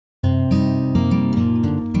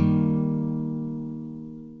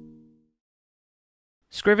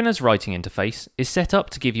Scrivener's writing interface is set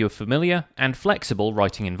up to give you a familiar and flexible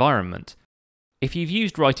writing environment. If you've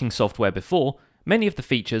used writing software before, many of the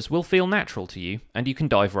features will feel natural to you and you can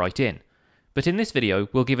dive right in. But in this video,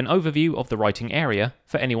 we'll give an overview of the writing area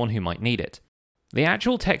for anyone who might need it. The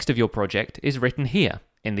actual text of your project is written here,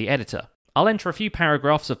 in the editor. I'll enter a few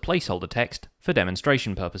paragraphs of placeholder text for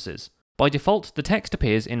demonstration purposes. By default, the text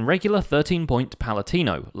appears in regular 13-point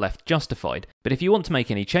Palatino, left justified, but if you want to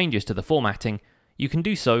make any changes to the formatting, you can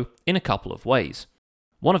do so in a couple of ways.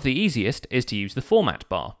 One of the easiest is to use the format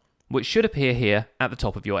bar, which should appear here at the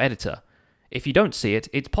top of your editor. If you don't see it,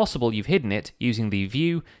 it's possible you've hidden it using the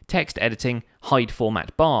View, Text Editing, Hide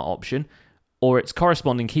Format Bar option, or its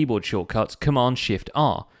corresponding keyboard shortcut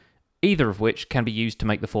Command-Shift-R, either of which can be used to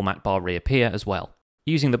make the format bar reappear as well.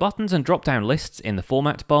 Using the buttons and drop-down lists in the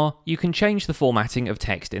format bar, you can change the formatting of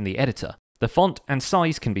text in the editor. The font and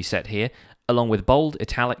size can be set here, along with bold,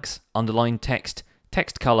 italics, underlined text,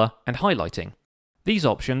 text color, and highlighting. These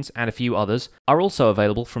options, and a few others, are also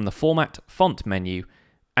available from the Format Font menu,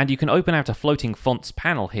 and you can open out a floating fonts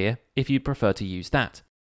panel here if you'd prefer to use that.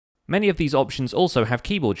 Many of these options also have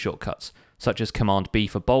keyboard shortcuts, such as Command-B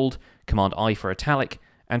for bold, Command-I for italic,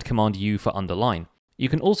 and Command-U for underline. You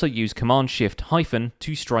can also use Command-Shift-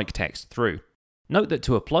 to strike text through. Note that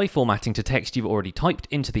to apply formatting to text you've already typed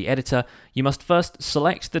into the editor, you must first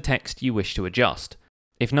select the text you wish to adjust.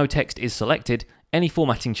 If no text is selected, any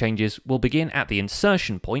formatting changes will begin at the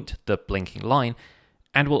insertion point, the blinking line,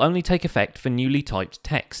 and will only take effect for newly typed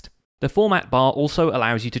text. The format bar also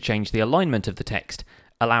allows you to change the alignment of the text,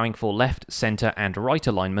 allowing for left, center, and right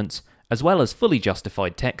alignments, as well as fully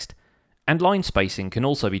justified text, and line spacing can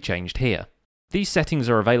also be changed here. These settings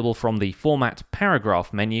are available from the Format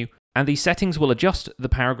Paragraph menu, and these settings will adjust the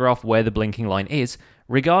paragraph where the blinking line is,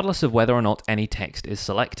 regardless of whether or not any text is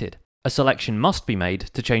selected. A selection must be made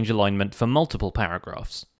to change alignment for multiple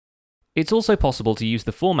paragraphs. It's also possible to use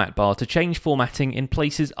the format bar to change formatting in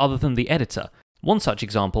places other than the editor. One such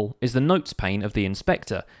example is the Notes pane of the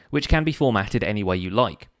inspector, which can be formatted any way you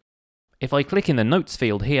like. If I click in the Notes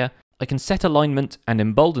field here, I can set alignment and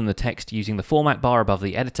embolden the text using the format bar above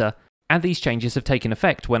the editor, and these changes have taken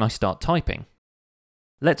effect when I start typing.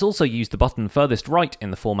 Let's also use the button furthest right in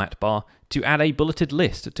the format bar to add a bulleted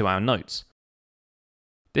list to our notes.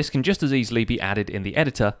 This can just as easily be added in the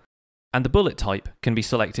editor, and the bullet type can be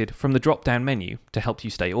selected from the drop-down menu to help you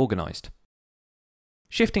stay organized.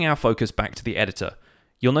 Shifting our focus back to the editor,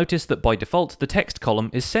 you'll notice that by default the text column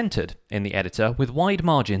is centered in the editor with wide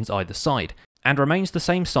margins either side, and remains the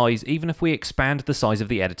same size even if we expand the size of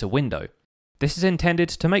the editor window. This is intended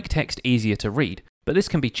to make text easier to read, but this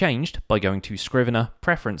can be changed by going to Scrivener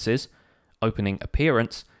Preferences, opening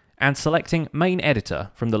Appearance, and selecting Main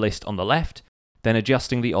Editor from the list on the left, then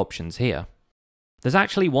adjusting the options here. There's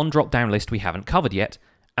actually one drop-down list we haven't covered yet,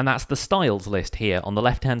 and that's the Styles list here on the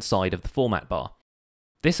left-hand side of the format bar.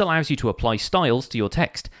 This allows you to apply styles to your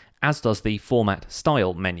text, as does the Format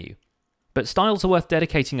Style menu. But styles are worth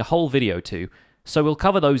dedicating a whole video to, so we'll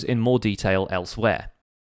cover those in more detail elsewhere.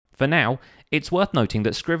 For now, it's worth noting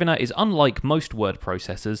that Scrivener is unlike most word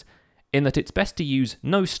processors in that it's best to use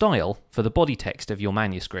no style for the body text of your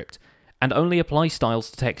manuscript, and only apply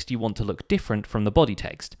styles to text you want to look different from the body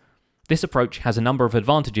text. This approach has a number of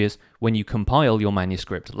advantages when you compile your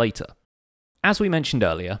manuscript later. As we mentioned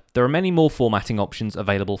earlier, there are many more formatting options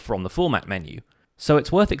available from the Format menu, so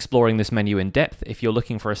it's worth exploring this menu in depth if you're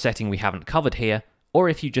looking for a setting we haven't covered here, or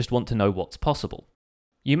if you just want to know what's possible.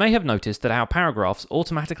 You may have noticed that our paragraphs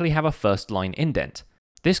automatically have a first line indent.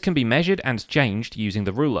 This can be measured and changed using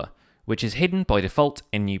the ruler, which is hidden by default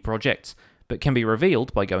in new projects, but can be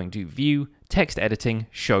revealed by going to View, Text Editing,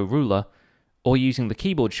 Show Ruler, or using the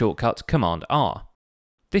keyboard shortcut Command-R.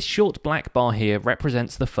 This short black bar here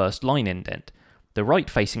represents the first line indent. The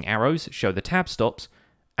right-facing arrows show the tab stops,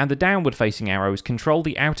 and the downward-facing arrows control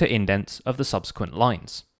the outer indents of the subsequent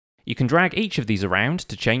lines. You can drag each of these around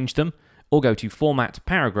to change them, or go to Format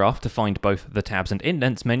Paragraph to find both the Tabs and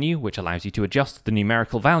Indents menu, which allows you to adjust the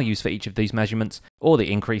numerical values for each of these measurements, or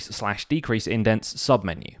the Increase/Decrease Indents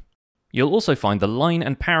submenu. You'll also find the line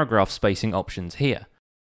and paragraph spacing options here.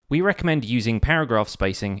 We recommend using paragraph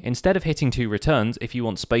spacing instead of hitting 2 returns if you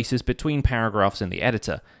want spaces between paragraphs in the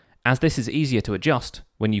editor, as this is easier to adjust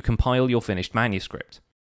when you compile your finished manuscript.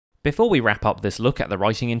 Before we wrap up this look at the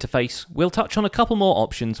writing interface, we'll touch on a couple more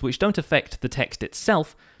options which don't affect the text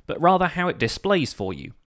itself, but rather how it displays for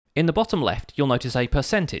you. In the bottom left, you'll notice a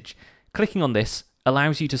percentage. Clicking on this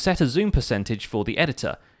allows you to set a zoom percentage for the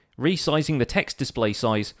editor, resizing the text display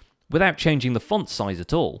size without changing the font size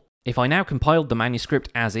at all. If I now compiled the manuscript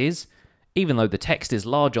as is, even though the text is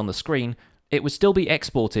large on the screen, it would still be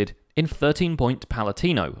exported In 13-point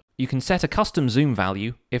Palatino, you can set a custom zoom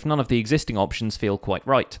value if none of the existing options feel quite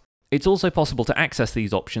right. It's also possible to access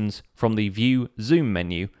these options from the View Zoom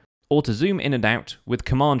menu, or to zoom in and out with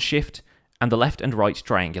Command-Shift and the left and right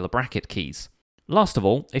triangular bracket keys. Last of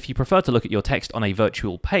all, if you prefer to look at your text on a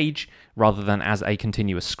virtual page rather than as a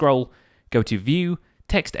continuous scroll, go to View,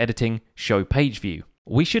 Text Editing, Show Page View.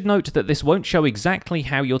 We should note that this won't show exactly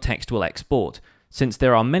how your text will export, since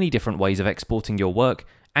there are many different ways of exporting your work,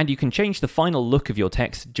 and you can change the final look of your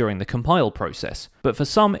text during the compile process, but for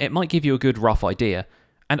some it might give you a good rough idea,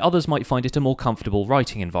 and others might find it a more comfortable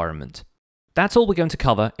writing environment. That's all we're going to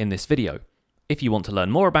cover in this video. If you want to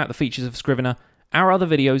learn more about the features of Scrivener, our other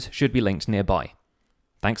videos should be linked nearby.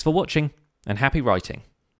 Thanks for watching, and happy writing!